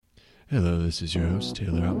Hello, this is your host,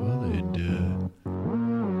 Taylor Atwell, and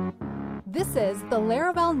This is the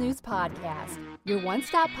Laravel News Podcast, your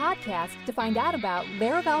one-stop podcast to find out about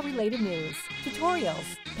Laravel-related news,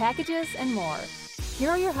 tutorials, packages, and more. Here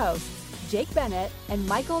are your hosts, Jake Bennett and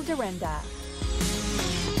Michael Dorinda.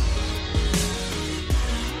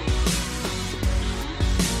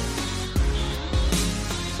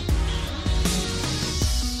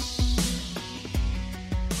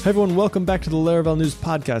 Hey everyone, welcome back to the Laravel News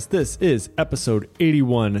Podcast. This is episode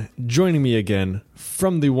 81. Joining me again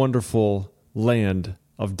from the wonderful land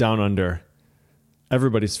of Down Under,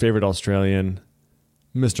 everybody's favorite Australian,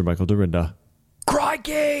 Mr. Michael Dorinda.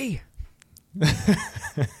 Crikey!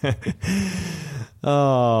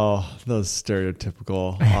 Oh, those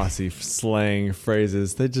stereotypical Aussie slang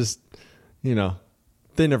phrases. They just, they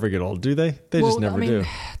never get old, do they? They just never do.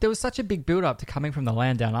 There was such a big build-up to coming from the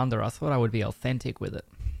land down under. I thought I would be authentic with it.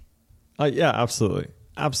 Yeah, absolutely.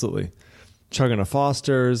 Absolutely. Chugging a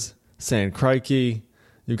Foster's, saying crikey.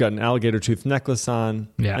 You've got an alligator tooth necklace on.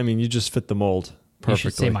 Yeah. I mean, you just fit the mold perfectly. You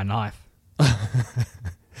should see my knife.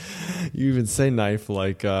 You even say knife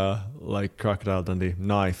like Crocodile Dundee.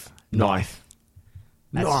 Knife. That's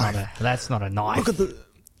Knife. not a knife.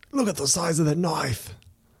 Look at the size of that knife.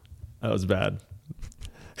 That was bad.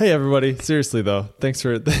 Hey everybody, seriously though, thanks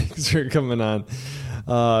for coming on.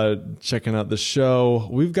 Checking out the show.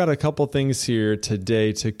 We've got a couple things here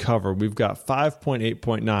today to cover. We've got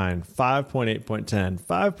 5.8.9, 5.8.10,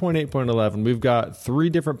 5.8.11. We've got 3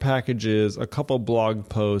 different packages, a couple blog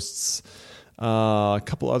posts, a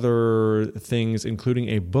couple other things, including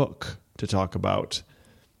a book to talk about.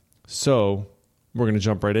 So we're going to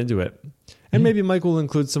jump right into it. And maybe Mike will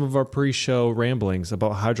include some of our pre-show ramblings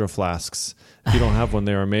about hydro flasks. If you don't have one,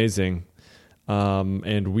 they're amazing.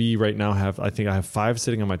 And we right now I think I have 5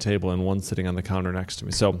 sitting on my table and 1 sitting on the counter next to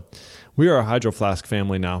me. So we are a Hydro Flask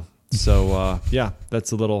family now. So yeah,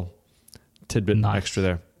 that's a little tidbit extra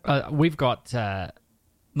there. We've got,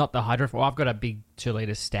 not the Hydro, well, I've got a big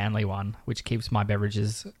 2-liter Stanley one, which keeps my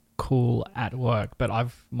beverages cool at work.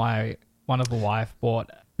 But my wonderful wife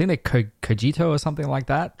bought, I think they're Cogito or something like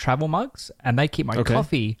that, travel mugs. And they keep my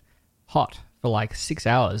coffee hot for like 6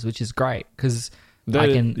 hours, which is great because I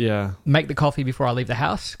can make the coffee before I leave the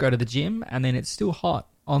house, go to the gym, and then it's still hot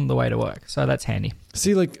on the way to work. So that's handy.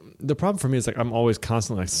 See, the problem for me is I'm always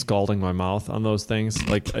constantly scalding my mouth on those things.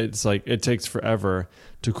 It takes forever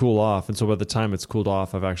to cool off. And so by the time it's cooled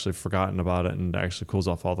off, I've actually forgotten about it and it actually cools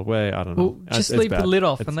off all the way. I don't know. Well, just leave the lid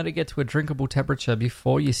off and let it get to a drinkable temperature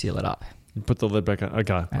before you seal it up. You put the lid back on.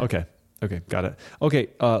 Okay. Got it. Okay.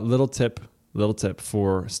 Little tip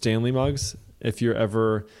for Stanley mugs. If you're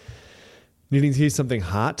ever needing to heat something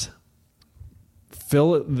hot,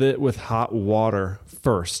 fill it with hot water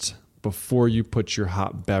first before you put your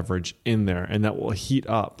hot beverage in there, and that will heat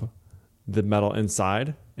up the metal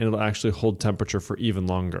inside, and it'll actually hold temperature for even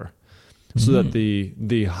longer, so that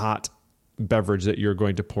the hot beverage that you're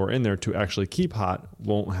going to pour in there to actually keep hot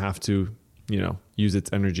won't have to, use its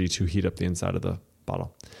energy to heat up the inside of the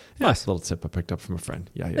bottle. Yeah, nice little tip I picked up from a friend.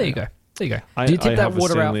 There you go. Do you tip that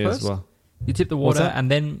water out first? As well. You tip the water and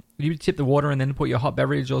then put your hot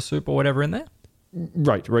beverage or soup or whatever in there?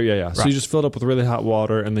 Right. Yeah. Right. So you just fill it up with really hot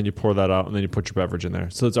water and then you pour that out and then you put your beverage in there.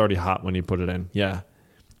 So it's already hot when you put it in. Yeah.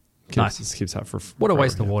 Keeps hot for what a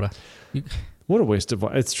waste of water. What a waste of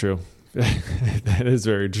water. It's true. That is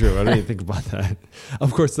very true. I didn't even think about that.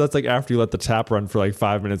 Of course, that's after you let the tap run for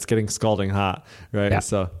 5 minutes, getting scalding hot, right? Yep.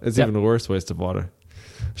 So it's even a worse waste of water.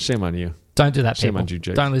 Shame on you. Don't do that, Shame people. on you,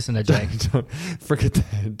 Jake. Don't listen to Jake. Don't forget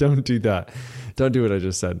that. Don't do that. Don't do what I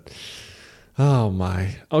just said. Oh,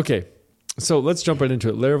 my. Okay, so let's jump right into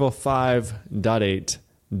it. Laravel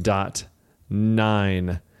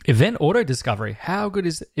 5.8.9. Event auto discovery. How good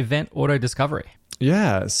is event auto discovery?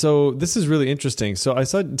 Yeah, so this is really interesting. So I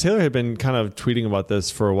saw Taylor had been kind of tweeting about this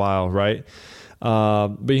for a while, right?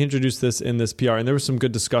 But he introduced this in this PR, and there was some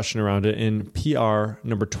good discussion around it in PR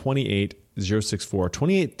number 28064,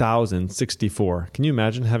 28,064. Can you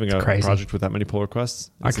imagine having a project with that many pull requests?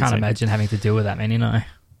 I can't imagine having to deal with that many, no.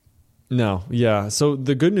 No, yeah. So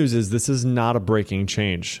the good news is this is not a breaking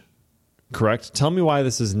change, correct? Tell me why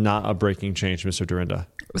this is not a breaking change, Mr. Dorinda.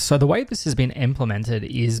 So the way this has been implemented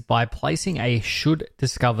is by placing a should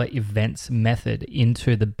discover events method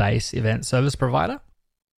into the base event service provider.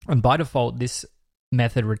 And by default, this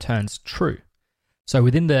method returns true. So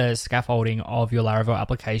within the scaffolding of your Laravel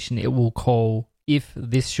application, it will call if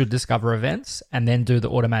this should discover events and then do the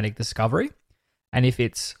automatic discovery. And if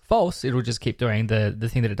it's false, it'll just keep doing the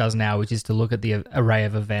thing that it does now, which is to look at the array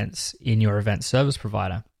of events in your event service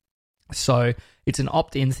provider. So it's an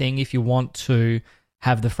opt-in thing if you want to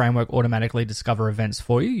have the framework automatically discover events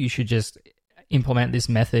for you. You should just implement this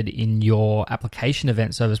method in your application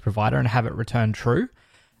event service provider and have it return true.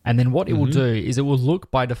 And then what it will do is it will look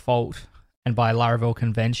by default and by Laravel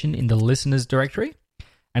convention in the listeners directory,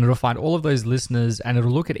 and it'll find all of those listeners, and it'll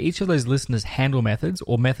look at each of those listeners' handle methods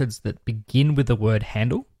or methods that begin with the word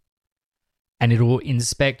handle, and it will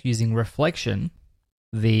inspect using reflection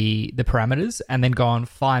the parameters, and then go and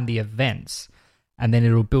find the events, and then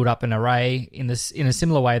it'll build up an array in a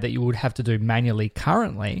similar way that you would have to do manually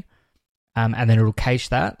currently, and then it'll cache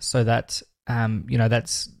that so that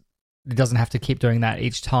it doesn't have to keep doing that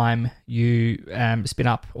each time you spin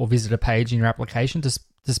up or visit a page in your application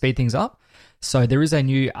to speed things up. So there is a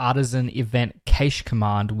new artisan event cache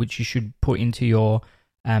command which you should put into your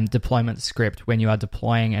deployment script when you are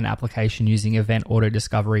deploying an application using Event Auto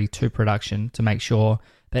Discovery to production to make sure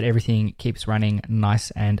that everything keeps running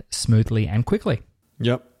nice and smoothly and quickly.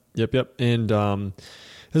 Yep. And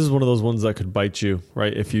this is one of those ones that could bite you,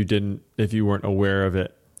 right? If you weren't aware of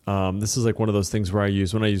it. This is like one of those things where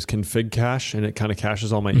when I use config cache, and it kind of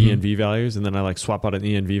caches all my env values, and then I like swap out an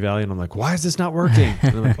env value, and I'm like, why is this not working?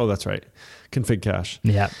 And I'm like, oh, that's right, config cache.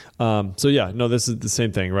 Yeah. This is the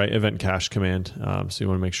same thing, right? Event cache command. So you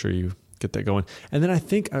want to make sure you get that going. And then I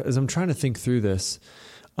think, as I'm trying to think through this,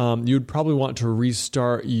 you'd probably want to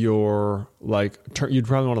restart your you'd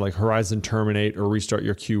probably want to like Horizon terminate or restart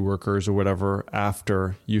your queue workers or whatever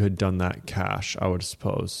after you had done that cache. I would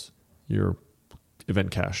suppose your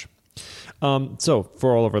event cache. So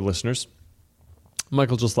for all of our listeners,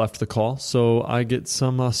 Michael just left the call, so I get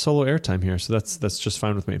some solo airtime here. So that's just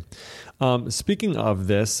fine with me. Speaking of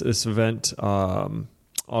this event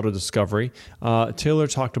auto discovery, Taylor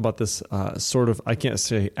talked about this sort of, I can't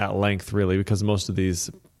say at length really, because most of these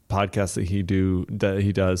podcasts that he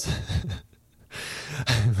does,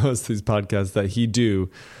 most of these podcasts that he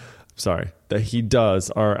does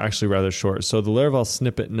are actually rather short. So the Laravel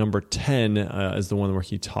snippet number 10 is the one where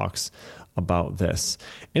he talks about this.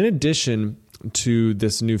 In addition to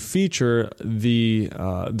this new feature,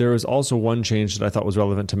 there was also one change that I thought was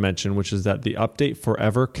relevant to mention, which is that the update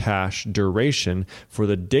forever cache duration for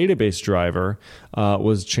the database driver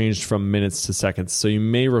was changed from minutes to seconds. So you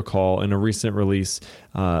may recall in a recent release,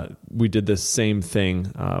 we did this same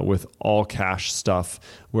thing with all cache stuff,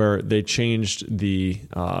 where they changed the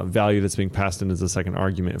value that's being passed in as a second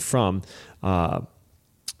argument from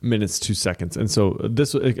minutes to seconds. And so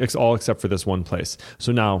this all except for this one place.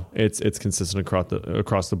 So now it's consistent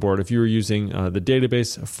across the board. If you were using the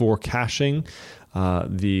database for caching,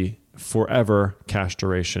 the forever cache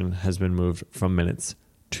duration has been moved from minutes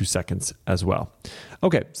to seconds as well.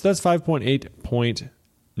 Okay, so that's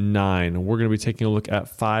 5.8.9. We're going to be taking a look at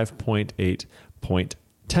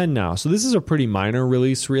 5.8.10 now. So this is a pretty minor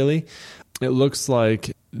release, really. It looks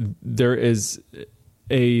like there is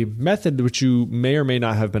a method which you may or may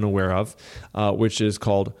not have been aware of, which is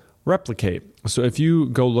called replicate. So if you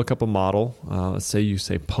go look up a model, let's say you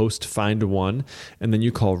say post find one, and then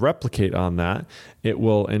you call replicate on that, it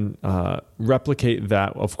will replicate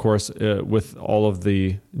that, of course, with all of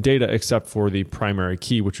the data except for the primary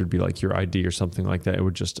key, which would be like your ID or something like that. It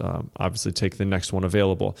would just obviously take the next one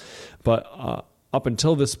available. But up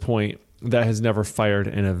until this point, that has never fired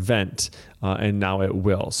an event, and now it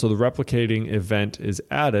will. So the replicating event is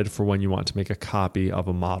added for when you want to make a copy of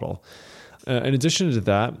a model. In addition to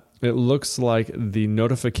that, it looks like the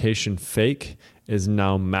notification fake is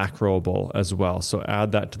now macroable as well. So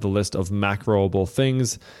add that to the list of macroable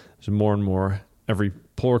things. There's more and more. Every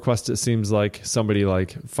pull request, it seems like somebody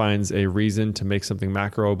finds a reason to make something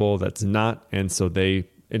macroable that's not, and so they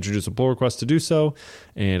introduce a pull request to do so,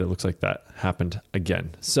 and it looks like that happened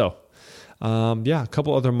again. So a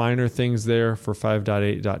couple other minor things there for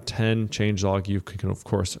 5.8.10 changelog. You can, of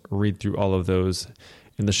course, read through all of those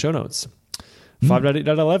in the show notes.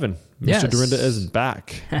 5.8.11. Yes. Mr. Dorinda is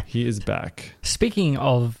back. He is back. Speaking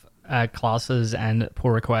of classes and pull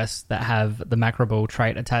requests that have the macroable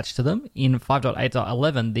trait attached to them, in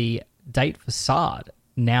 5.8.11, the date facade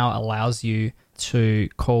now allows you to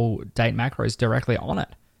call date macros directly on it.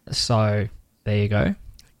 So there you go.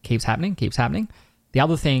 Keeps happening. The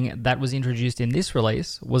other thing that was introduced in this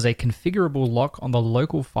release was a configurable lock on the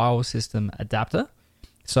local file system adapter.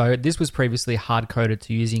 So this was previously hard-coded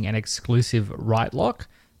to using an exclusive write lock,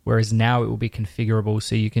 whereas now it will be configurable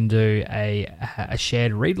so you can do a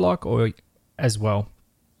shared read lock or as well,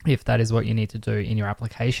 if that is what you need to do in your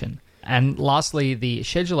application. And lastly, the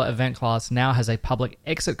scheduler event class now has a public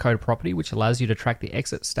exit code property, which allows you to track the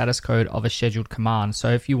exit status code of a scheduled command.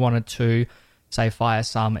 So if you wanted to say fire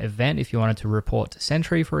some event, if you wanted to report to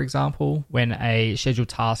Sentry, for example, when a scheduled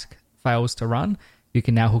task fails to run, you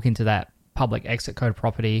can now hook into that public exit code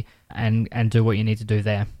property and do what you need to do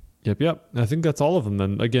there. Yep. I think that's all of them.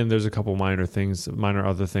 Then again, there's a couple minor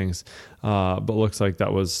other things, but looks like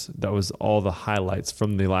that was all the highlights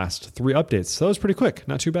from the last 3 updates. So that was pretty quick,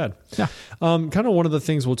 not too bad. Yeah. Kind of one of the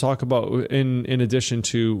things we'll talk about in addition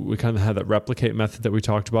to, we kind of had that replicate method that we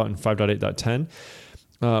talked about in 5.8.10.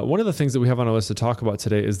 One of the things that we have on our list to talk about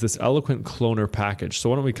today is this Eloquent Cloner package.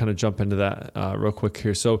 So why don't we kind of jump into that real quick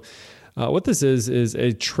here. So what this is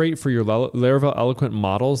a trait for your Laravel Eloquent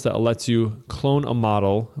models that lets you clone a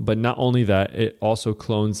model, but not only that, it also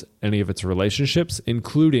clones any of its relationships,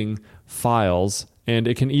 including files, and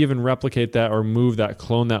it can even replicate that or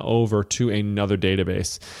clone that over to another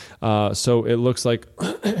database. So it looks like,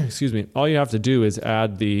 excuse me, all you have to do is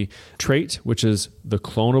add the trait, which is the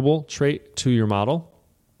clonable trait, to your model.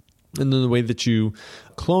 And then the way that you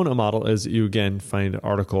clone a model is you, again, find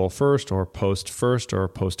article first or post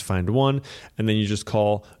find one, and then you just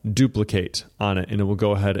call duplicate on it, and it will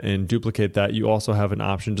go ahead and duplicate that. You also have an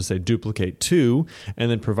option to say duplicate to, and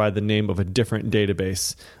then provide the name of a different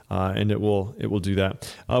database, and it will do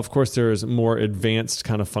that. Of course, there is more advanced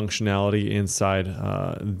kind of functionality inside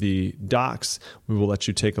the docs. We will let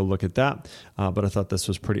you take a look at that, but I thought this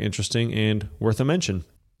was pretty interesting and worth a mention.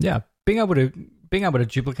 Yeah, being able to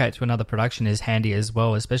duplicate to another production is handy as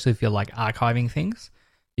well, especially if you're like archiving things.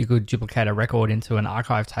 You could duplicate a record into an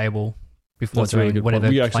archive table before doing whatever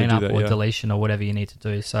cleanup or deletion or whatever you need to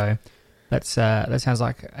do. So that sounds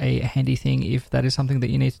like a handy thing if that is something that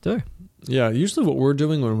you need to do. Yeah, usually what we're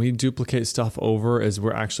doing when we duplicate stuff over is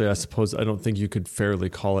we're actually, I don't think you could fairly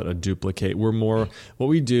call it a duplicate. What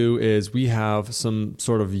we do is we have some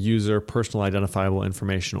sort of user personal identifiable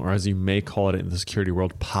information, or as you may call it in the security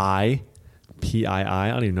world, PII. PII. I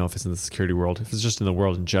don't even know if it's in the security world. If it's just in the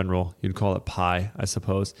world in general, you'd call it PI, I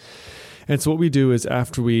suppose. And so what we do is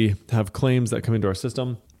after we have claims that come into our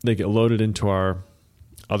system, they get loaded into our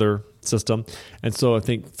other system. And so I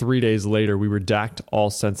think 3 days later, we redact all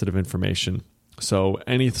sensitive information. So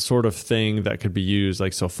any sort of thing that could be used,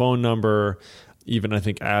 like phone number, even I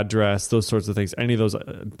think address, those sorts of things, any of those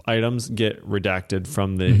items get redacted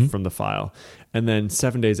from the file. And then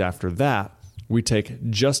 7 days after that, we take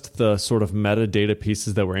just the sort of metadata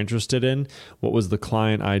pieces that we're interested in. What was the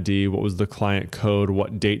client ID? What was the client code?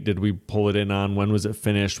 What date did we pull it in on? When was it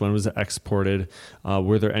finished? When was it exported?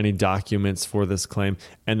 Were there any documents for this claim?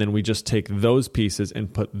 And then we just take those pieces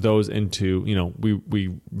and put those into,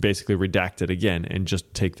 we basically redact it again and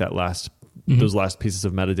just take that those last pieces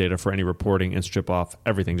of metadata for any reporting and strip off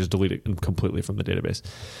everything, just delete it completely from the database.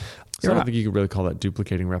 So I don't think you could really call that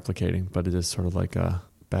duplicating, replicating, but it is sort of like a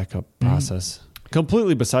backup process.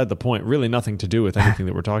 Completely beside the point. Really nothing to do with anything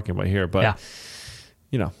that we're talking about here. But,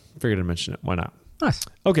 figured I'd mention it. Why not? Nice.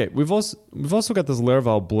 Okay, we've also got this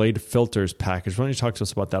Laravel Blade Filters package. Why don't you talk to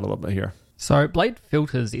us about that a little bit here? So Blade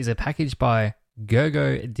Filters is a package by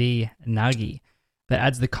Gergo D. Nagy that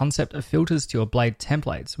adds the concept of filters to your Blade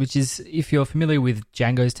templates, which is, if you're familiar with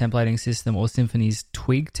Django's templating system or Symfony's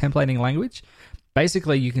Twig templating language,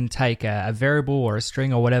 basically, you can take a variable or a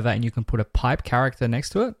string or whatever, and you can put a pipe character next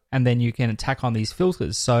to it, and then you can tack on these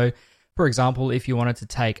filters. So, for example, if you wanted to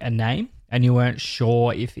take a name and you weren't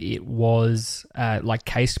sure if it was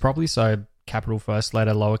cased properly, so capital first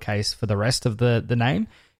letter, lowercase for the rest of the name,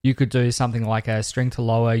 you could do something like a string to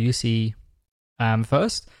lower UC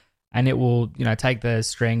first, and it will take the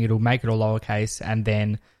string, it'll make it all lowercase, and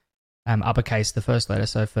then uppercase the first letter.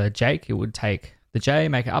 So for Jake, it would take the J,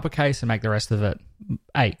 make it uppercase, and make the rest of it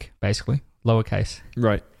Ake, basically, lowercase.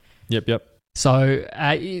 Right. Yep. So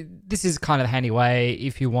this is kind of a handy way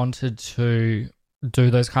if you wanted to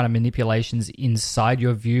do those kind of manipulations inside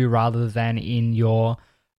your view rather than in your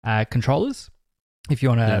controllers. If you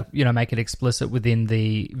want to, make it explicit within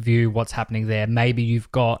the view what's happening there. Maybe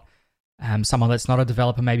you've got someone that's not a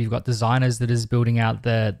developer. Maybe you've got designers that is building out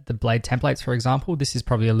the Blade templates, for example. This is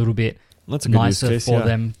probably a little bit nicer for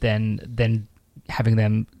them than having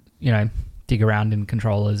them, dig around in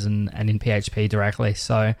controllers and in PHP directly.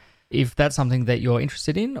 So if that's something that you're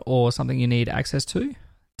interested in or something you need access to,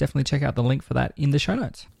 definitely check out the link for that in the show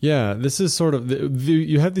notes. Yeah, this is sort of,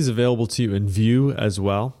 you have these available to you in Vue as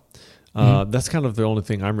well. That's kind of the only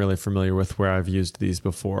thing I'm really familiar with where I've used these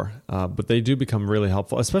before. But they do become really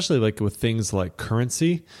helpful, especially like with things like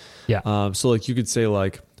currency. Yeah. So like you could say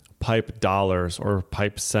like pipe dollars or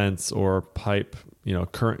pipe cents or pipe,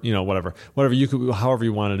 current, whatever you could, however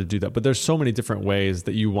you wanted to do that. But there's so many different ways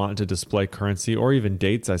that you want to display currency or even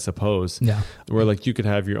dates, I suppose. Yeah. Where like you could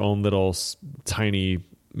have your own little tiny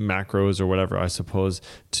macros or whatever, I suppose,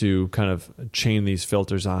 to kind of chain these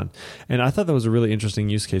filters on. And I thought that was a really interesting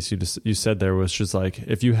use case you said there, was just like,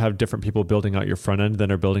 if you have different people building out your front end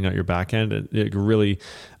than are building out your back end, it really,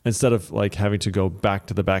 instead of like having to go back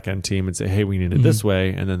to the back end team and say, hey, we need it this way,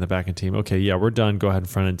 and then the back end team, okay, yeah, we're done, go ahead,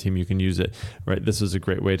 front end team, you can use it, right? This is a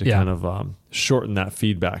great way to kind of shorten that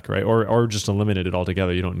feedback, right? Or just eliminate it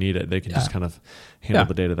altogether. You don't need it. They can just kind of handle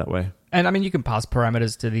the data that way. And I mean, you can pass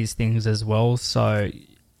parameters to these things as well. So,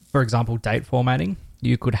 for example, date formatting,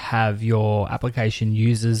 you could have your application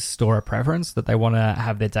users store a preference that they want to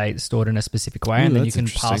have their date stored in a specific way, and then you can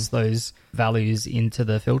pass those values into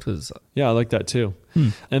the filters. Yeah, I like that too.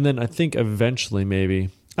 And then I think eventually maybe,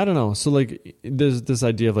 I don't know, so like there's this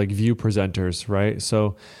idea of like view presenters, right?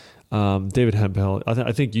 So David Hemphill,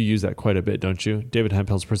 I think you use that quite a bit, don't you? David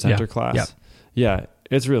Hemphill's presenter class. Yep. Yeah,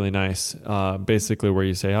 it's really nice. Basically where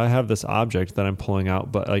you say, I have this object that I'm pulling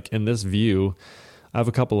out, but like in this view, I have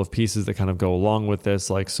a couple of pieces that kind of go along with this.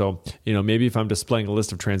 Like, so, maybe if I'm displaying a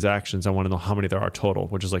list of transactions, I want to know how many there are total,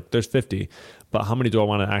 which is like, there's 50, but how many do I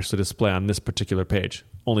want to actually display on this particular page?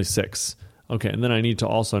 Only 6. Okay. And then I need to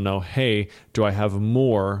also know, hey, do I have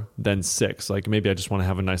more than 6? Like maybe I just want to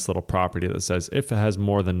have a nice little property that says if it has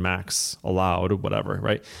more than max allowed or whatever,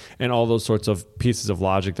 right? And all those sorts of pieces of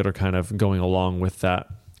logic that are kind of going along with that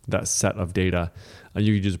set of data.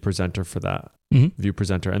 You could use a presenter for that. View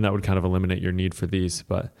presenter, and that would kind of eliminate your need for these.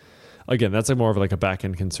 But again, that's like more of like a back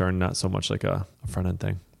end concern, not so much like a front end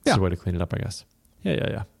thing. It's a way to clean it up, I guess.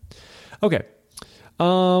 Yeah. Okay.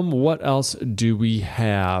 What else do we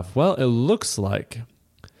have? Well, it looks like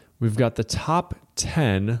we've got the top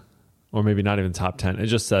 10, or maybe not even top 10. It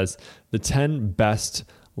just says the 10 best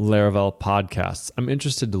Laravel podcasts. I'm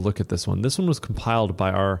interested to look at this one. This one was compiled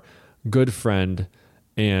by our good friend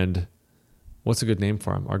and what's a good name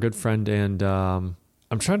for him? Our good friend and I'm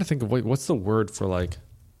trying to think of what's the word for like,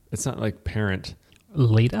 it's not like parent.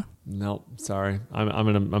 Leader? No, sorry. I'm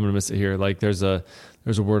gonna miss it here. Like there's a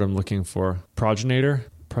word I'm looking for. Progenitor?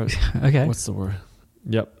 Okay. What's the word?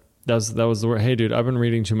 Yep. That was the word. Hey dude, I've been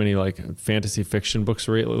reading too many like fantasy fiction books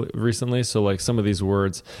recently. So like some of these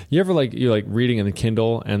words, you ever like, you're like reading in the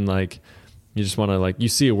Kindle and like, you just want to like, you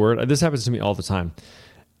see a word. This happens to me all the time.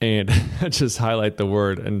 And I just highlight the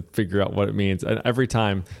word and figure out what it means. And every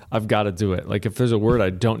time I've got to do it. Like if there's a word I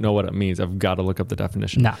don't know what it means, I've got to look up the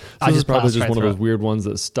definition. No, so I just probably just one of those weird ones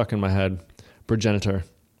that's stuck in my head. Progenitor.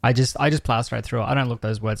 I just plow straight through it. I don't look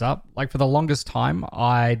those words up. Like for the longest time,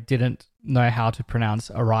 I didn't know how to pronounce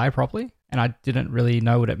Arai properly, and I didn't really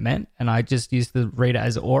know what it meant. And I just used the reader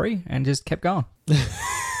as Ori and just kept going.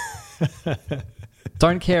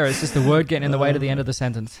 Don't care. It's just the word getting in the way to the end of the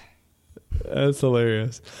sentence. That's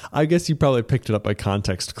hilarious. I guess you probably picked it up by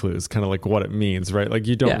context clues, kind of like what it means, right? Like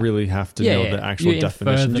you don't really have to know the actual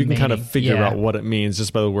definition. You can kind of figure out what it means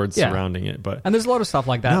just by the words surrounding it. But and there's a lot of stuff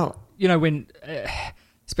like that. No. When,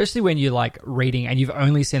 especially when you're like reading and you've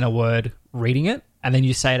only seen a word reading it, and then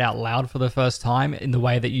you say it out loud for the first time in the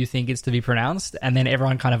way that you think it's to be pronounced, and then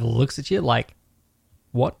everyone kind of looks at you like,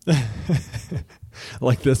 what?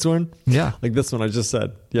 Like this one? Yeah. Like this one I just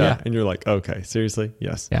said. Yeah. And you're like, okay, seriously?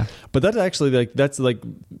 Yes. Yeah. But that's actually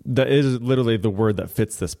that is literally the word that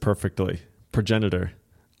fits this perfectly. Progenitor.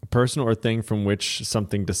 A person or thing from which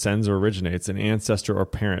something descends or originates, an ancestor or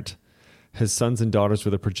parent. His sons and daughters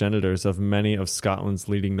were the progenitors of many of Scotland's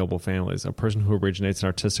leading noble families. A person who originates an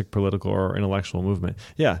artistic, political, or intellectual movement.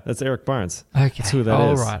 Yeah, that's Eric Barnes. Okay. That's who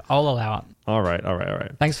that is. All right. I'll allow it. All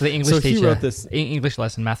right. Thanks for the English teacher. He wrote this English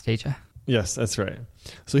lesson, math teacher. Yes, that's right.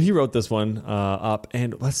 So he wrote this one up,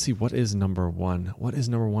 and let's see, what is number one? What is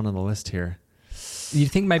number one on the list here? You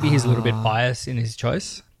think maybe he's a little bit biased in his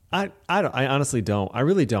choice? I honestly don't. I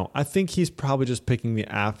really don't. I think he's probably just picking the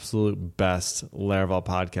absolute best Laravel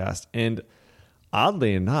podcast. And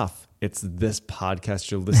oddly enough, it's this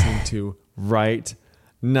podcast you're listening to right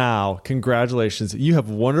now. Congratulations. You have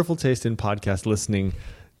wonderful taste in podcast listening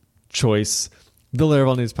choice. The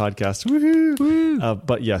Laravel News Podcast. Woohoo!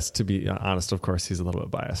 But yes, to be honest, of course, he's a little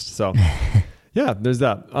bit biased. So yeah, there's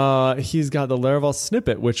that. He's got the Laravel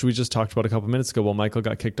snippet, which we just talked about a couple minutes ago while Michael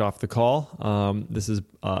got kicked off the call. This is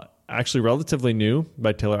actually relatively new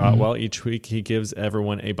by Taylor Otwell. Each week he gives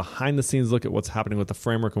everyone a behind-the-scenes look at what's happening with the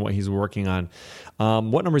framework and what he's working on.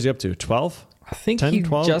 What number is he up to? 12? I think 10, he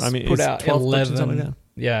 12? just put out 12, 11. 13, like that?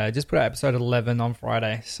 Yeah, just put out episode 11 on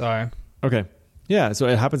Friday. So okay. Yeah, so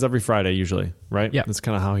it happens every Friday usually, right? Yeah. That's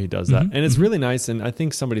kind of how he does that. And it's really nice, and I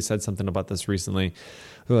think somebody said something about this recently.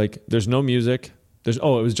 Like, there's no music. It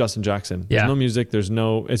was Justin Jackson. There's no music.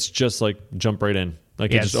 It's just like jump right in.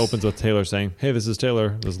 Like it just opens with Taylor saying, hey, this is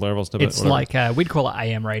Taylor. This is Laravel snippet. It's like, we'd call it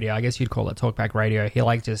AM radio. I guess you'd call it talkback radio. He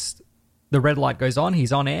like just the red light goes on,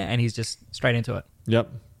 he's on air, and he's just straight into it. Yep.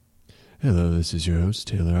 Hello, this is your host,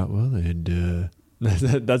 Taylor Otwell, and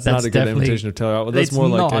that's not a good imitation of Taylor Otwell. That's it's more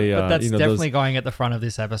not, like a... but that's definitely those... going at the front of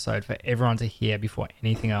this episode for everyone to hear before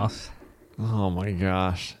anything else. Oh, my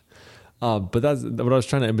gosh. But that's what I was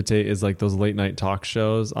trying to imitate is like those late night talk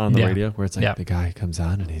shows on the radio where it's like the guy comes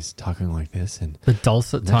on and he's talking like this. And the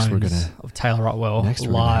dulcet tones of Taylor Otwell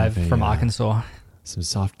live from Arkansas. Some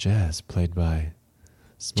soft jazz played by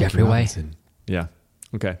Smokey Jeffrey Robinson. Way. Yeah.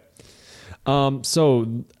 Okay.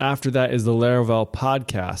 So after that is the Laravel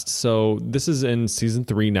podcast. So this is in season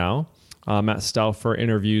 3 now. Matt Stauffer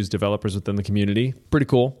interviews developers within the community. Pretty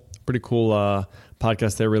cool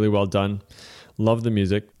podcast there. Really well done. Love the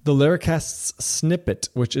music. The Laracast's Snippet,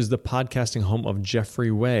 which is the podcasting home of Jeffrey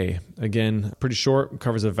Way. Again, pretty short,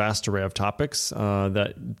 covers a vast array of topics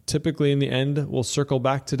that typically in the end will circle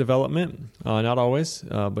back to development. Not always,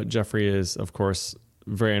 but Jeffrey is, of course,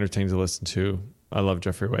 very entertaining to listen to. I love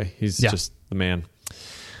Jeffrey Way. He's just the man.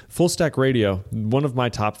 Full Stack Radio, one of my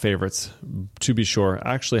top favorites, to be sure.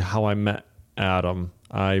 Actually, how I met Adam.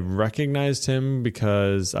 I recognized him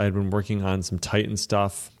because I had been working on some Titan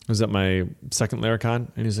stuff. It was at my second Laracon,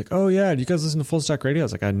 and he's like, "Oh yeah, do you guys listen to Full Stack Radio?" I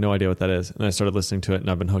was like, "I had no idea what that is," and I started listening to it, and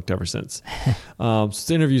I've been hooked ever since. So it's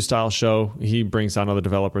an interview style show. He brings down other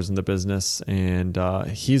developers in the business, and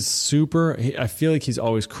he's super. I feel like he's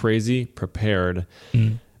always crazy prepared.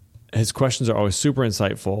 His questions are always super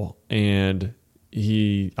insightful, and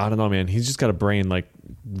I don't know, man. He's just got a brain like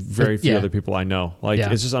very few other people I know. Like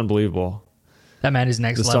it's just unbelievable. That man is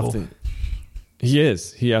next level. He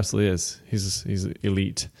is. He absolutely is. He's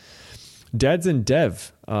elite. Dads and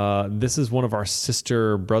Dev. This is one of our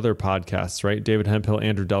sister brother podcasts, right? David Hemphill,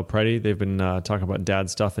 Andrew Del Preti. They've been talking about dad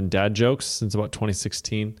stuff and dad jokes since about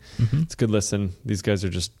 2016. It's a good listen. These guys are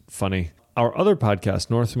just funny. Our other podcast,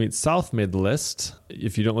 North Meets South, made the list.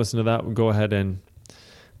 If you don't listen to that, go ahead and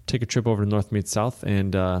take a trip over to North Meets South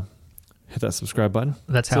and hit that subscribe button.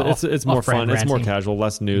 That's how it's more fun. Ranting. It's more casual,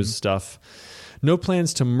 less news stuff. No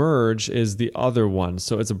Plans to Merge is the other one.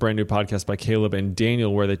 So it's a brand new podcast by Caleb and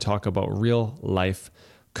Daniel where they talk about real life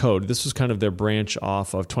code. This was kind of their branch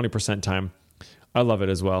off of 20% Time. I love it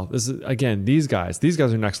as well. This is, again, these guys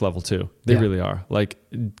are next level too. They really are. Like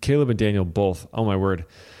Caleb and Daniel both. Oh my word.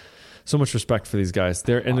 So much respect for these guys.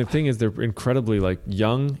 And the thing is, they're incredibly like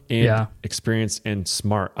young and experienced and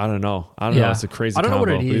smart. I don't know. It's a crazy combo. I don't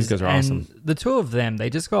know what it is. These guys are awesome. The two of them, they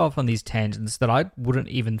just go off on these tangents that I wouldn't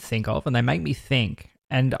even think of, and they make me think.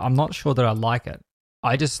 And I'm not sure that I like it.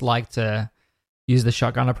 I just like to use the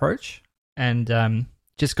shotgun approach and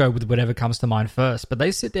just go with whatever comes to mind first. But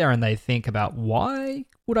they sit there and they think about why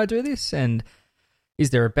would I do this, and is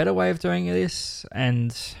there a better way of doing this,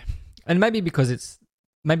 and maybe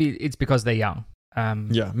it's because they're young.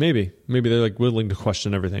 Maybe they're like willing to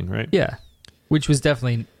question everything, right? Yeah, which was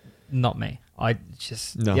definitely not me. I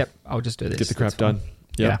just, I'll just do this. Get the crap done.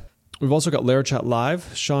 Yep. Yeah. We've also got LaraChat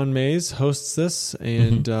Live. Sean Mays hosts this,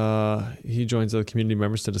 and he joins other community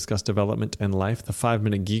members to discuss development and life. The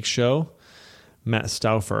 5-Minute Geek Show. Matt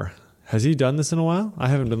Stauffer. Has he done this in a while? I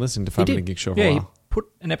haven't been listening to 5-Minute Geek Show for a while. Yeah, he put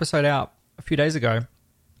an episode out a few days ago,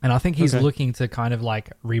 and I think he's looking to kind of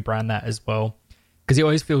like rebrand that as well. Because he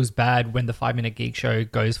always feels bad when the 5-Minute Geek Show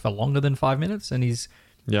goes for longer than 5 minutes, and he's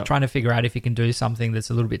trying to figure out if he can do something that's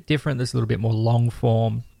a little bit different, that's a little bit more long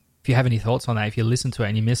form. If you have any thoughts on that, if you listen to it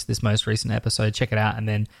and you missed this most recent episode, check it out, and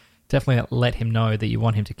then definitely let him know that you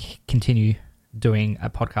want him to continue doing a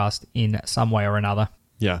podcast in some way or another.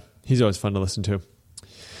 Yeah, he's always fun to listen to.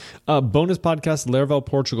 Bonus podcast, Laravel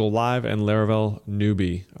Portugal Live and Laravel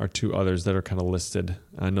Newbie are two others that are kind of listed.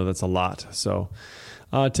 I know that's a lot, so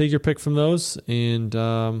take your pick from those, and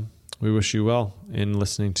we wish you well in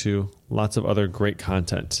listening to lots of other great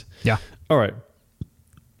content. Yeah. All right.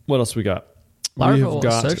 What else we got? Laravel We've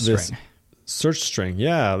got search this string. Search string.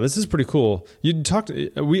 Yeah, this is pretty cool.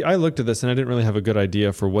 I looked at this and I didn't really have a good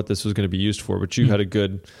idea for what this was going to be used for, but you had a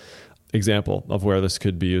good example of where this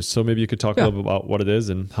could be used. So maybe you could talk a little bit about what it is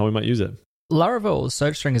and how we might use it. Laravel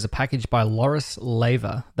search string is a package by Loris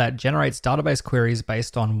Laver that generates database queries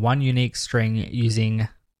based on one unique string using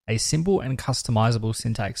a simple and customizable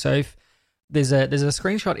syntax. So if there's a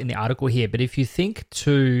screenshot in the article here, but if you think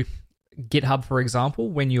to GitHub, for example,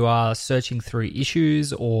 when you are searching through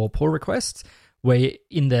issues or pull requests, where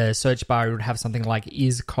in the search bar you would have something like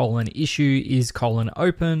is:"issue,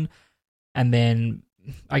 is:"open, and then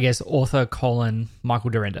I guess author :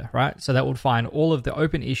 Michael Dyrynda, right? So that would find all of the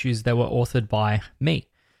open issues that were authored by me.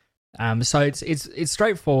 So it's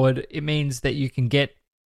straightforward. It means that you can get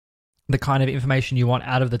the kind of information you want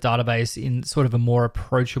out of the database in sort of a more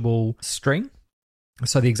approachable string.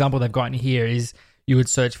 So the example they've got in here is you would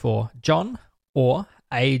search for John or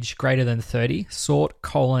age greater than 30, sort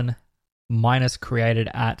minus created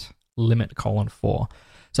at limit 4.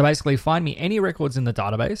 So basically find me any records in the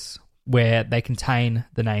database where they contain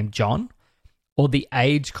the name John, or the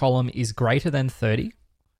age column is greater than 30,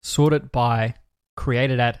 sort it by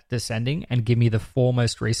created at descending, and give me the 4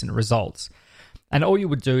 most recent results. And all you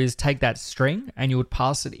would do is take that string and you would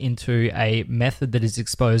pass it into a method that is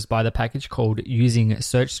exposed by the package called using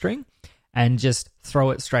search string, and just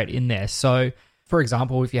throw it straight in there. So for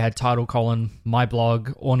example, if you had title my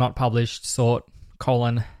blog or not published sort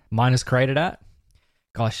minus created at,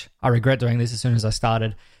 gosh, I regret doing this as soon as I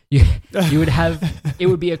started. You would have, it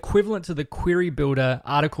would be equivalent to the query builder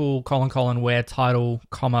article where title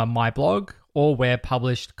my blog, or where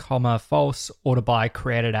published false order by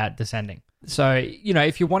created at descending. So,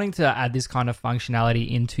 if you're wanting to add this kind of functionality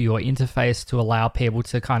into your interface to allow people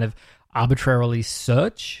to kind of arbitrarily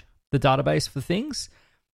search the database for things,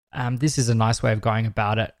 this is a nice way of going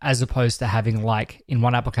about it, as opposed to having, like, in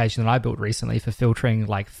one application that I built recently for filtering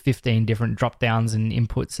like 15 different drop downs and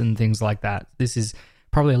inputs and things like that. This is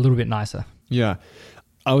probably a little bit nicer. Yeah.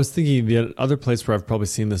 I was thinking the other place where I've probably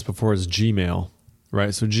seen this before is Gmail,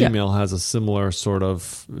 right? So Gmail has a similar sort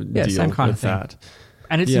of deal same kind with of thing. that.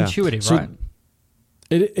 And it's intuitive, right?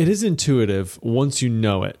 It is intuitive once you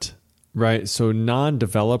know it, right? So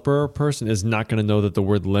non-developer person is not going to know that the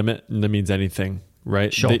word limit means anything,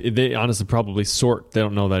 right? Sure. They honestly probably sort. They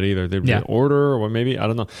don't know that either. They order, or maybe, I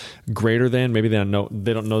don't know, greater than. Maybe they don't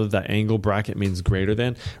know that angle bracket means greater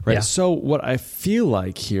than, right? Yeah. So what I feel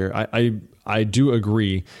like here, I do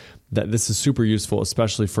agree that this is super useful,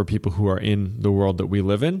 especially for people who are in the world that we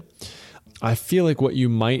live in. I feel like what you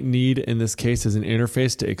might need in this case is an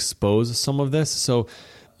interface to expose some of this. So,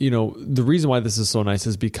 the reason why this is so nice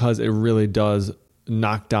is because it really does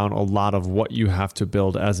knock down a lot of what you have to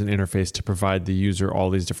build as an interface to provide the user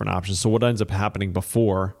all these different options. So what ends up happening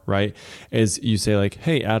before, right, is you say like,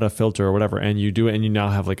 hey, add a filter or whatever, and you do it, and you now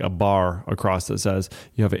have like a bar across that says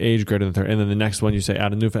you have an age greater than 30, and then the next one you say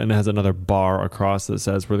add a new, and it has another bar across that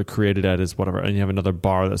says where the created at is whatever, and you have another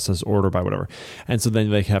bar that says order by whatever, and so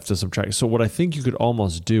then they have to subtract. So what I think you could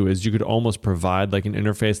almost do is you could almost provide like an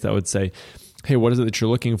interface that would say, hey, what is it that you're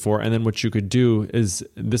looking for? And then what you could do is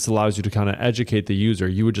this allows you to kind of educate the user.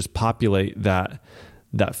 You would just populate that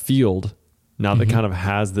field now that kind of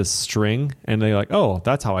has this string, and they're like, oh,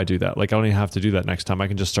 that's how I do that. Like, I don't even have to do that next time. I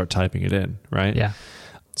can just start typing it in, right? Yeah.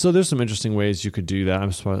 So there's some interesting ways you could do that. I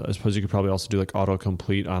suppose you could probably also do like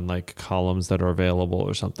autocomplete on like columns that are available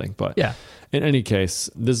or something. But yeah, in any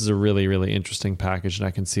case, this is a really, really interesting package, and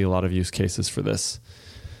I can see a lot of use cases for this.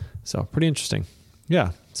 So pretty interesting.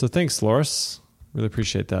 Yeah. So thanks, Loris. Really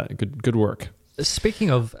appreciate that. Good work. Speaking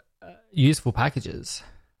of useful packages,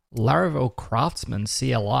 Laravel Craftsman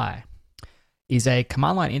CLI is a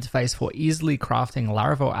command line interface for easily crafting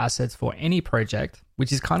Laravel assets for any project,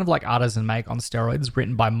 which is kind of like Artisan Make on steroids,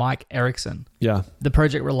 written by Mike Erickson. Yeah. The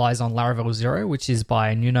project relies on Laravel Zero, which is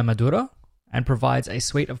by Nuno Maduro, and provides a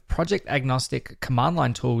suite of project-agnostic command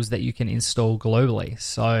line tools that you can install globally.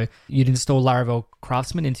 So you'd install Laravel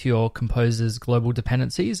Craftsman into your Composer's global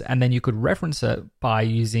dependencies, and then you could reference it by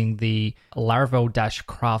using the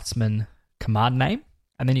Laravel-Craftsman command name,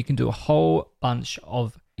 and then you can do a whole bunch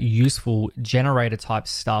of useful generator-type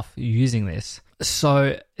stuff using this.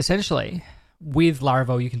 So essentially, with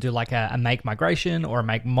Laravel, you can do like a make migration, or a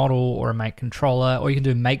make model, or a make controller, or you can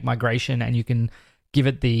do make migration, and you can give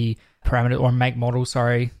it the parameter, or make model,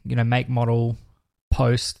 make model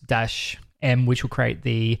post -m, which will create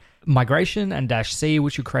the migration, and -c,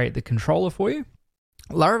 which will create the controller for you.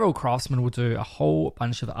 Laravel Craftsman will do a whole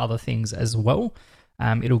bunch of other things as well.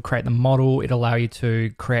 It'll create the model. It'll allow you to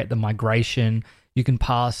create the migration. You can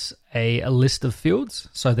pass a list of fields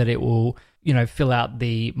so that it will, fill out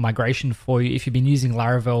the migration for you. If you've been using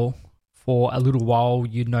Laravel for a little while,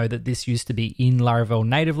 you'd know that this used to be in Laravel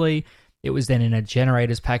natively. It was then in a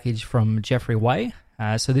generators package from Jeffrey Way.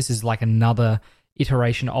 So this is like another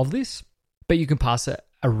iteration of this. But you can pass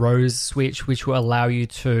a rows switch, which will allow you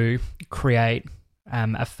to create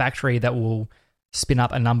a factory that will spin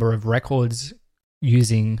up a number of records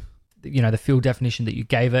using the field definition that you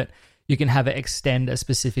gave it. You can have it extend a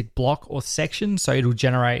specific block or section, so it'll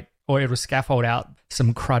generate, or it'll scaffold out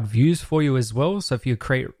some CRUD views for you as well. So if you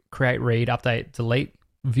create, read, update, delete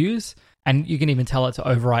views, and you can even tell it to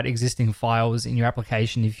overwrite existing files in your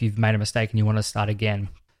application if you've made a mistake and you want to start again.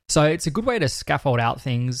 So it's a good way to scaffold out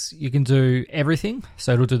things. You can do everything.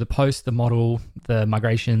 So it'll do the post, the model, the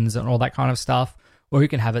migrations, and all that kind of stuff. Or you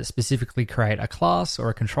can have it specifically create a class or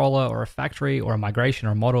a controller or a factory or a migration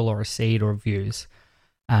or a model or a seed or views.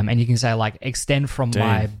 And you can say like extend from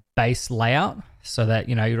my base layout. so that,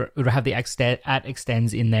 it'll have the at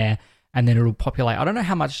extends in there, and then it'll populate. I don't know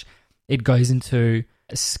how much it goes into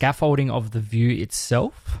scaffolding of the view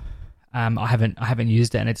itself. I haven't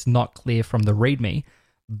used it, and it's not clear from the README,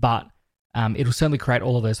 but it'll certainly create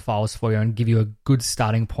all of those files for you and give you a good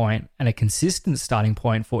starting point and a consistent starting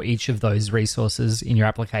point for each of those resources in your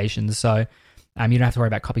applications. So you don't have to worry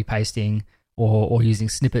about copy pasting or using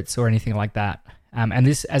snippets or anything like that. And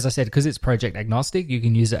this, as I said, because it's project agnostic, you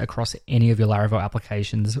can use it across any of your Laravel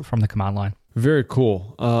applications from the command line. Very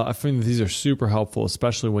cool. I find that these are super helpful,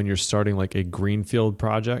 especially when you're starting like a greenfield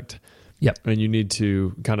project. Yep. And you need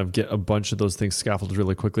to kind of get a bunch of those things scaffolded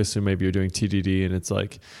really quickly. So maybe you're doing TDD and it's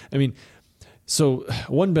like, so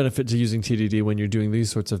one benefit to using TDD when you're doing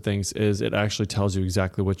these sorts of things is it actually tells you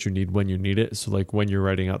exactly what you need when you need it. So like when you're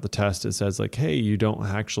writing out the test, it says like, hey, you don't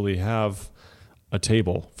actually have a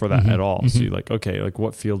table for that at all. So you're like, okay, like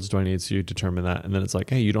what fields do I need? So you determine that. And then it's like,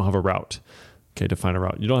 hey, you don't have a route. Okay, define a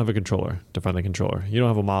route. You don't have a controller. Define the controller. You don't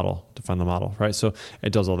have a model. Define the model, right? So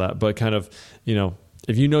it does all that. But kind of,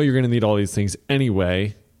 if you know you're going to need all these things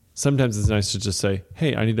anyway, sometimes it's nice to just say,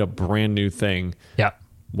 hey, I need a brand new thing. Yeah.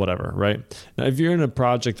 Whatever, right? Now, if you're in a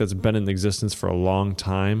project that's been in existence for a long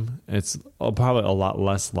time, it's probably a lot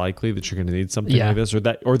less likely that you're going to need something like this, or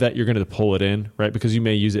that you're going to pull it in, right? Because you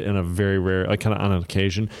may use it in a very rare, like kind of on an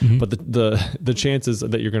occasion, but the chances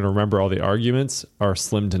that you're going to remember all the arguments are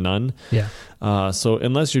slim to none. Yeah. So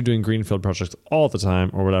unless you're doing greenfield projects all the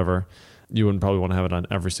time or whatever, you wouldn't probably want to have it on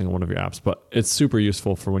every single one of your apps. But it's super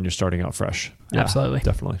useful for when you're starting out fresh. Yeah, absolutely,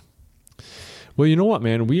 definitely. Well, you know what,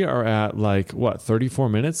 man? We are at 34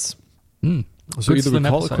 minutes. So either we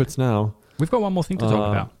call it quits now. We've got one more thing to talk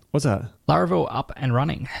about. What's that? Laravel Up and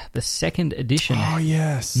Running, the second edition. Oh,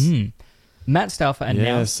 yes. Matt Stauffer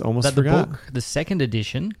announced that the book, the second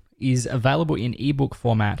edition, is available in ebook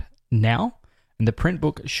format now, and the print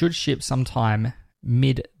book should ship sometime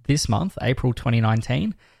mid this month, April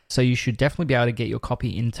 2019. So you should definitely be able to get your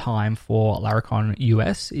copy in time for Laracon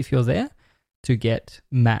US if you're there, to get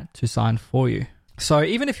Matt to sign for you. So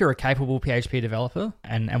even if you're a capable PHP developer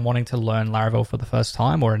and wanting to learn Laravel for the first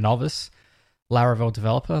time, or a novice Laravel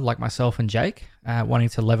developer like myself and Jake, wanting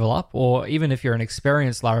to level up, or even if you're an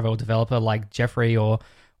experienced Laravel developer like Jeffrey or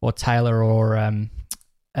Taylor or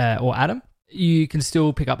Adam, you can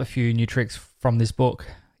still pick up a few new tricks from this book.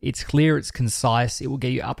 It's clear, it's concise, it will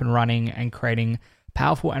get you up and running and creating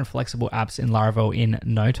powerful and flexible apps in Laravel in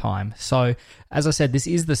no time. So, as I said, this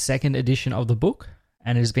is the second edition of the book,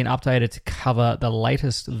 and it has been updated to cover the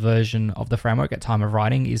latest version of the framework at time of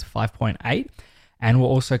writing is 5.8, and will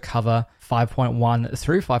also cover 5.1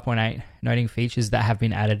 through 5.8, noting features that have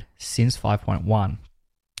been added since 5.1.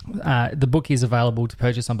 The book is available to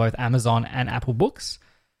purchase on both Amazon and Apple Books,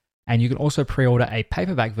 and you can also pre-order a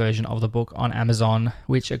paperback version of the book on Amazon,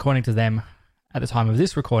 which, according to them, at the time of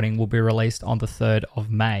this recording, will be released on the 3rd of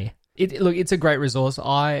May. It's a great resource.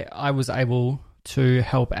 I was able to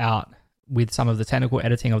help out with some of the technical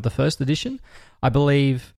editing of the first edition. I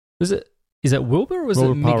believe, is it Wilbur or was it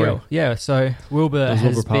Miguel? Powering. Yeah, so Wilbur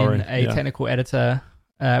has been a yeah. technical editor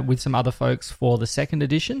with some other folks for the second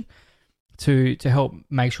edition to help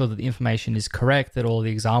make sure that the information is correct, that all the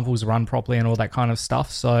examples run properly and all that kind of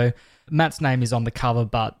stuff. So Matt's name is on the cover,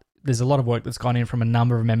 but there's a lot of work that's gone in from a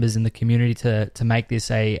number of members in the community to make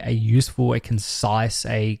this a useful, a concise,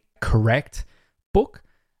 a correct book.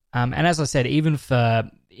 And as I said, even for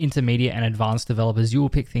intermediate and advanced developers, you will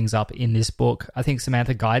pick things up in this book. I think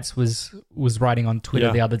Samantha Geitz was writing on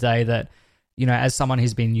Twitter the other day that, as someone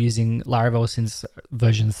who's been using Laravel since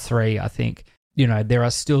version 3, I think, there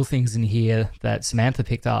are still things in here that Samantha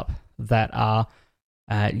picked up that are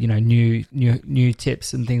new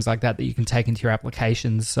tips and things like that you can take into your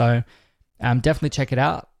applications. So definitely check it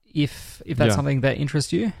out if that's something that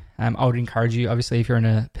interests you. I would encourage you, obviously, if you're in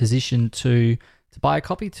a position to buy a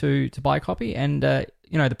copy, to buy a copy, and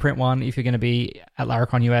the print one, if you're going to be at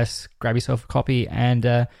Laracon US, grab yourself a copy, and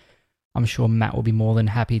I'm sure Matt will be more than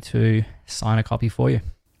happy to sign a copy for you.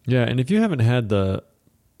 Yeah, and if you haven't had the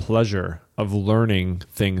pleasure of learning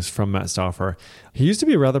things from Matt Stauffer, he used to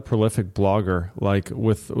be a rather prolific blogger, like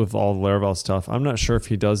with all the Laravel stuff. I'm not sure if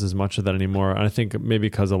he does as much of that anymore. I think maybe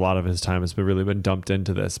because a lot of his time has been dumped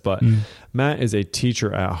into this. But Matt is a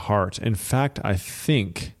teacher at heart. In fact, I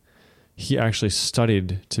think he actually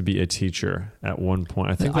studied to be a teacher at one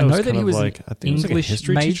point. I know that he was an English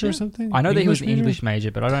history major teacher or something. I know that he was an English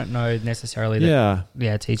major, but I don't know necessarily that.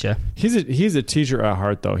 Yeah, teacher. He's a teacher at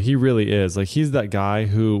heart, though. He really is. Like, he's that guy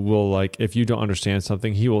who will, like, if you don't understand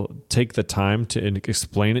something, he will take the time to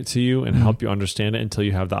explain it to you and help you understand it until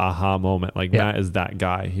you have the aha moment. Like, Matt is that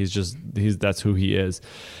guy. That's who he is.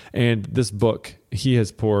 And this book, he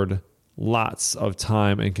has poured lots of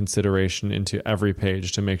time and consideration into every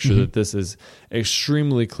page to make sure that this is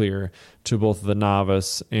extremely clear to both the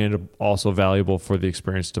novice and also valuable for the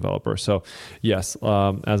experienced developer. So yes,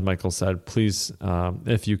 as Michael said, please,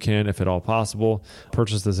 if you can, if at all possible,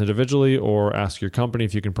 purchase this individually or ask your company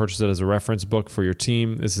if you can purchase it as a reference book for your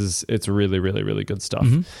team. It's really, really, really good stuff.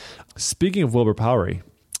 Speaking of Wilbur Powery,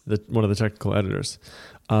 one of the technical editors,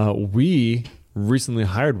 we recently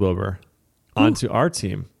hired Wilbur onto our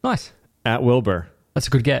team. Nice. At Wilbur. That's a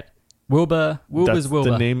good get. Wilbur's That's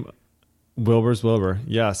Wilbur. the name. Wilbur's Wilbur.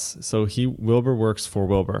 Yes. So Wilbur works for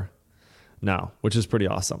Wilbur now, which is pretty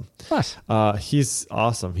awesome. Nice. He's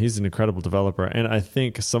awesome. He's an incredible developer. And I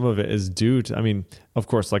think some of it is due to, I mean, of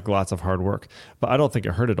course, like lots of hard work, but I don't think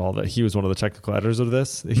it hurt at all that he was one of the technical editors of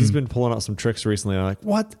this. He's been pulling out some tricks recently. I'm like,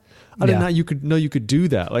 what? I did not you could do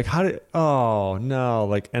that. Like, oh no.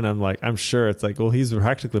 Like, and I'm like, I'm sure it's like, well, he's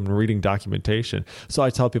practically been reading documentation. So I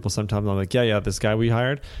tell people sometimes, I'm like, yeah, this guy we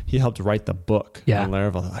hired, he helped write the book on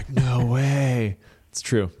Laravel. They're like, no way. It's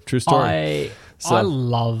true. True story. I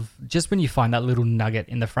love just when you find that little nugget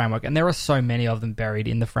in the framework, and there are so many of them buried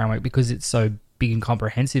in the framework because it's so big and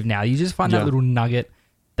comprehensive now. You just find that little nugget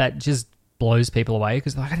that just blows people away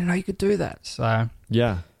because they're like, I didn't know you could do that. So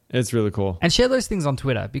yeah, it's really cool. And share those things on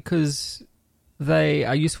Twitter because they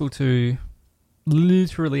are useful to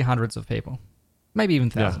literally hundreds of people, maybe even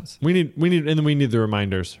thousands. Yeah. We need the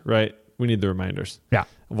reminders, right? We need the reminders. Yeah.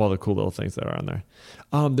 Of all the cool little things that are on there.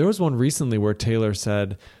 There was one recently where Taylor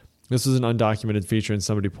said, this was an undocumented feature and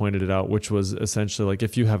somebody pointed it out, which was essentially like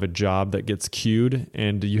if you have a job that gets queued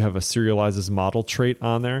and you have a serializes model trait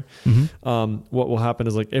on there, what will happen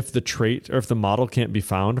is like if the trait or if the model can't be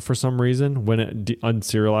found for some reason, when it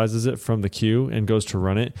unserializes it from the queue and goes to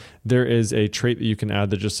run it, there is a trait that you can add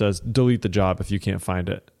that just says delete the job if you can't find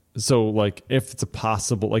it. So like if it's a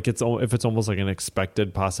possible, like if it's almost like an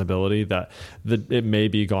expected possibility that it may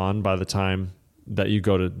be gone by the time that you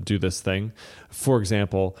go to do this thing. For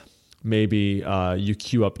example, maybe you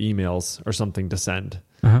queue up emails or something to send,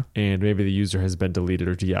 and maybe the user has been deleted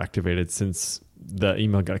or deactivated since the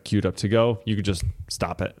email got queued up to go. You could just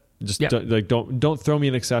stop it. Just don't throw me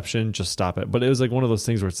an exception. Just stop it. But it was like one of those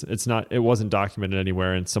things where it wasn't documented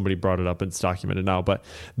anywhere, and somebody brought it up and it's documented now. But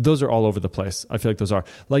those are all over the place. I feel like those are,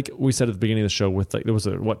 like we said at the beginning of the show, with like there was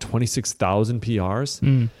 26,000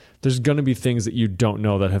 PRs. There's going to be things that you don't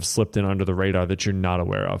know that have slipped in under the radar that you're not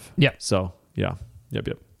aware of. Yeah. So yeah. Yep.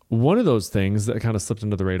 One of those things that kind of slipped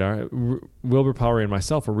under the radar, Wilbur Powery and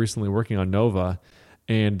myself were recently working on Nova,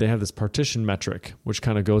 and they have this partition metric, which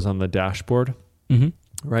kind of goes on the dashboard.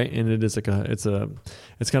 Right. And it is like it's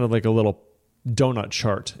kind of like a little donut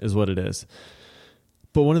chart is what it is.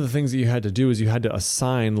 But one of the things that you had to do is you had to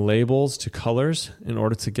assign labels to colors in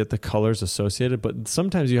order to get the colors associated. But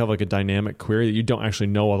sometimes you have like a dynamic query that you don't actually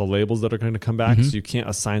know all the labels that are going to come back. So you can't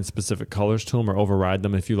assign specific colors to them or override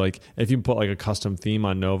them. If you put like a custom theme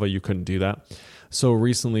on Nova, you couldn't do that. So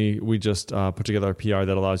recently we just put together a PR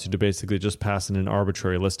that allows you to basically just pass in an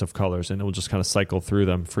arbitrary list of colors, and it will just kind of cycle through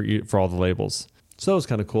them for all the labels. So that was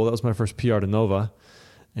kind of cool. That was my first PR to Nova,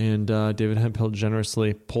 and David Hemphill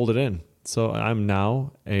generously pulled it in. So I'm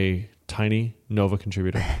now a tiny Nova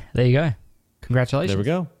contributor. There you go. Congratulations. There we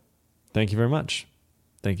go. Thank you very much.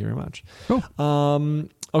 Cool.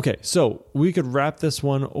 Okay, so we could wrap this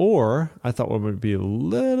one, or I thought what would be a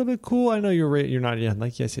little bit cool. I know you're not yet.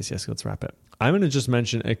 Like yes. Let's wrap it. I'm going to just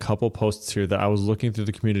mention a couple posts here that I was looking through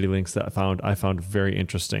the community links that I found very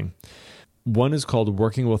interesting. One is called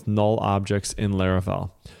Working with Null Objects in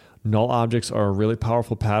Laravel. Null objects are a really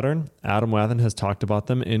powerful pattern. Adam Wathan has talked about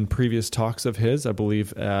them in previous talks of his, I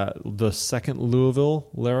believe at the second Louisville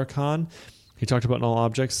Laracon. He talked about null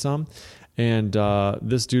objects some. And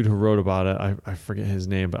this dude who wrote about it, I forget his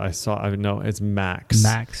name, but I know it's Max.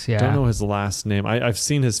 Max, yeah. Don't know his last name. I've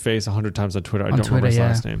seen his face 100 times on Twitter. I don't remember his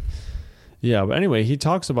last name. Yeah, but anyway, he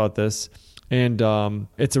talks about this. And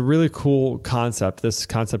it's a really cool concept, this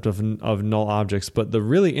concept of null objects. But the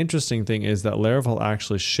really interesting thing is that Laravel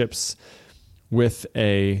actually ships with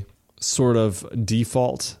a sort of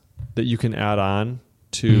default that you can add on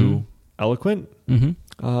to Eloquent,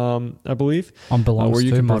 I believe, where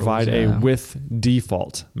you can provide a with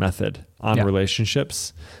default method on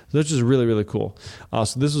relationships. So that's just really, really cool.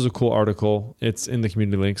 So this was a cool article. It's in the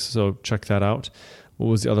community links, so check that out. What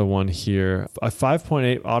was the other one here? A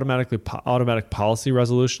 5.8 automatic policy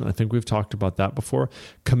resolution. I think we've talked about that before.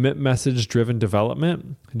 Commit message driven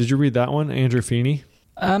development. Did you read that one, Andrew Feeney?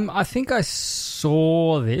 I think I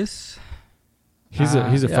saw this. He's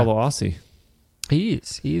a fellow Aussie. He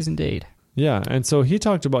is indeed. Yeah, and so he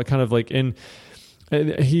talked about kind of like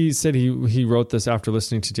And he said he wrote this after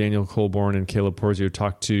listening to Daniel Colborn and Caleb Porzio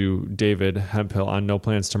talk to David Hemphill on No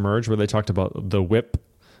Plans to Merge, where they talked about the WHIP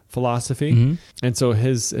philosophy. Mm-hmm. And so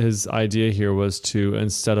his idea here was to,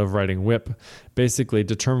 instead of writing WHIP, basically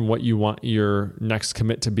determine what you want your next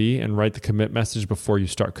commit to be and write the commit message before you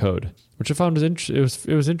start code, which I found was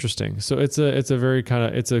it was interesting. So it's a very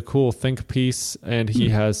it's a cool think piece, and he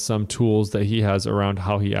has some tools that he has around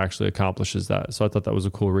how he actually accomplishes that. So I thought that was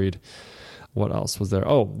a cool read. What else was there?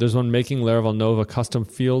 Oh, there's one, making Laravel Nova custom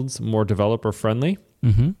fields more developer friendly.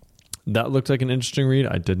 Mm-hmm. That looked like an interesting read.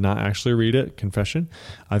 I did not actually read it, confession.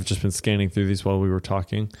 I've just been scanning through these while we were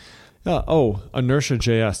talking.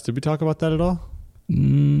 Inertia.js. Did we talk about that at all? I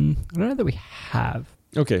don't know that we have.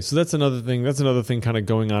 Okay, so that's another thing. That's another thing kind of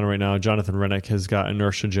going on right now. Jonathan Renick has got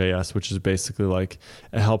Inertia.js, which is basically like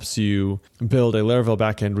it helps you build a Laravel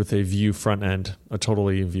backend with a Vue front end, a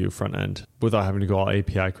totally Vue front end, without having to go all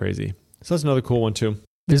API crazy. So that's another cool one too.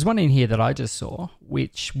 There's one in here that I just saw,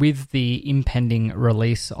 which with the impending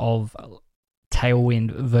release of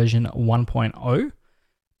Tailwind version 1.0,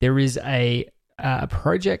 there is a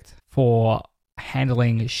project for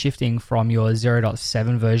handling shifting from your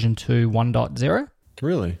 0.7 version to 1.0.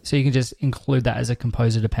 Really? So you can just include that as a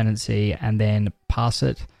composer dependency and then pass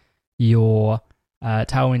it your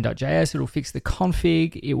Tailwind.js. It'll fix the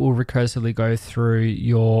config. It will recursively go through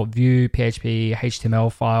your Vue, PHP,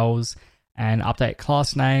 HTML files and update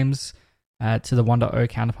class names to the 1.0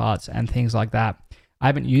 counterparts and things like that. I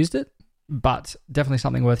haven't used it, but definitely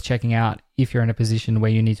something worth checking out if you're in a position where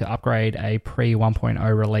you need to upgrade a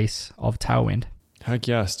pre-1.0 release of Tailwind. Heck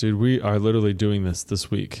yes, dude. We are literally doing this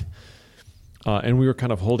week. And we were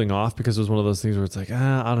kind of holding off because it was one of those things where it's like,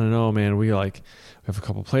 I don't know, man. We have a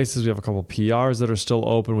couple places. We have a couple PRs that are still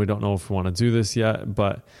open. We don't know if we want to do this yet,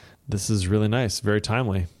 but this is really nice. Very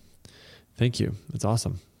timely. Thank you. It's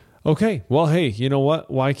awesome. Okay. Well, hey, you know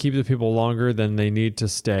what? Why keep the people longer than they need to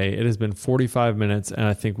stay? It has been 45 minutes, and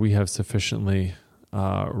I think we have sufficiently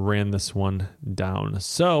ran this one down.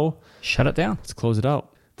 So shut it down. Let's close it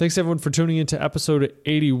out. Thanks, everyone, for tuning into episode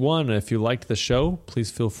 81. If you liked the show,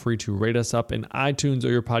 please feel free to rate us up in iTunes or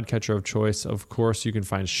your podcatcher of choice. Of course, you can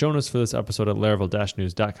find show notes for this episode at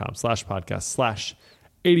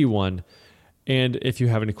laravel-news.com/podcast/81. And if you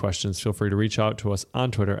have any questions, feel free to reach out to us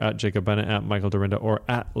on Twitter at Jacob Bennett, at Michael Dorinda, or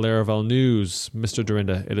at Laravel News. Mr.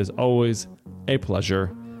 Dorinda, it is always a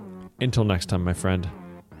pleasure. Until next time, my friend.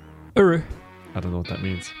 Uru. I don't know what that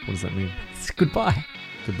means. What does that mean? It's goodbye.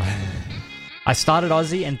 Goodbye. I started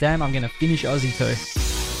Aussie, and damn, I'm going to finish Aussie too.